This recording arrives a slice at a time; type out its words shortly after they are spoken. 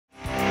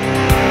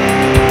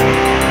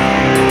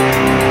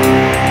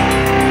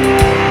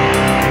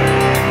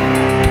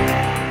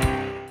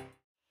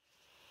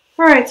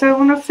Alright, so I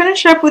want to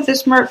finish up with the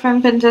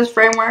smartphone Pentest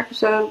framework,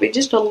 so it'll be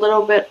just a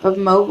little bit of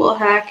mobile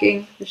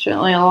hacking. There's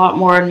certainly a lot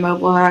more in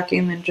mobile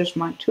hacking than just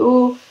my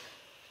tool.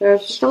 So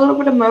it's just a little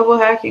bit of mobile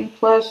hacking,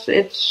 plus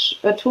it's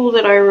a tool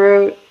that I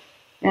wrote,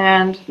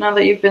 and now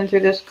that you've been through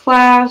this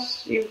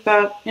class, you've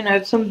got,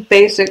 some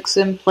basics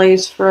in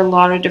place for a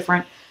lot of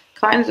different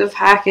kinds of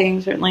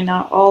hacking. Certainly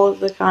not all of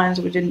the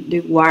kinds. We didn't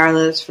do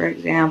wireless, for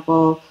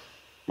example,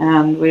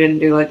 and we didn't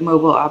do like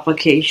mobile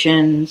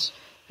applications.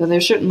 So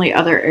there's certainly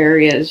other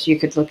areas you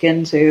could look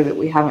into that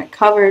we haven't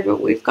covered, but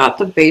we've got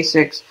the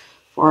basics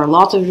for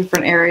lots of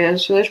different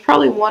areas. So there's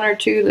probably one or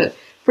two that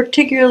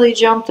particularly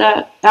jumped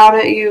out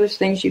at you as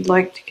things you'd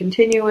like to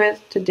continue with,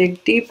 to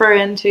dig deeper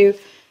into,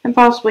 and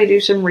possibly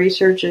do some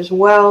research as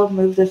well,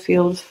 move the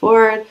field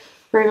forward,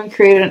 or even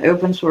create an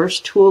open source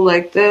tool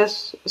like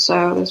this.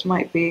 So this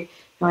might be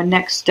a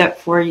next step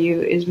for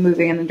you, is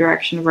moving in the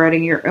direction of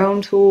writing your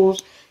own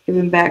tools,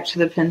 giving back to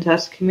the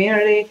Pentest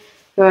community.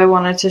 So I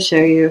wanted to show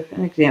you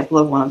an example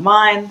of one of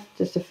mine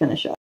just to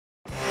finish up.